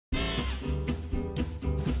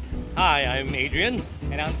Hi, I'm Adrian,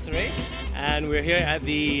 And I'm Suresh. and we're here at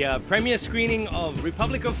the premiere screening of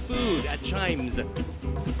Republic of Food at Chimes.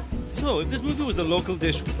 So, if this movie was a local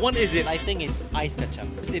dish, what is it? I think it's ice kacang.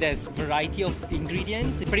 It has variety of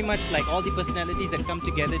ingredients. It's pretty much like all the personalities that come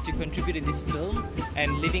together to contribute in this film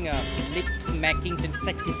and leaving a lip-smacking and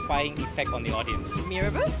satisfying effect on the audience.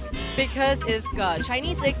 Mirabus because it's got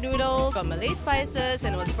Chinese egg noodles, got Malay spices,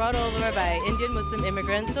 and it was brought over by Indian Muslim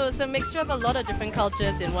immigrants. So it's a mixture of a lot of different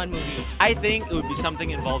cultures in one movie. I think it would be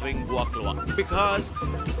something involving buah keluak, because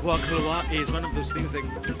buah keluak is one of those things that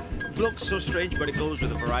looks so strange, but it goes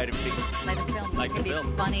with a variety of things. Like the film. Like it can the be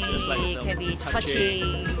film. funny, Just like the film. can be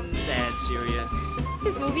touching. Sad, serious.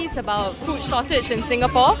 This movie is about food shortage in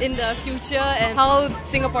Singapore in the future and how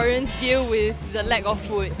Singaporeans deal with the lack of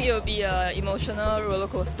food. It will be an emotional roller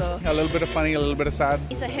coaster. A little bit of funny, a little bit of sad.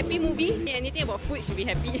 It's a happy movie. Anything about food should be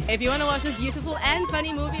happy. If you want to watch this beautiful and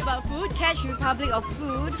funny movie about food, catch Republic of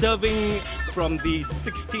Food. Serving from the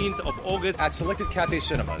 16th of August at selected Cathay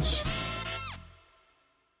cinemas.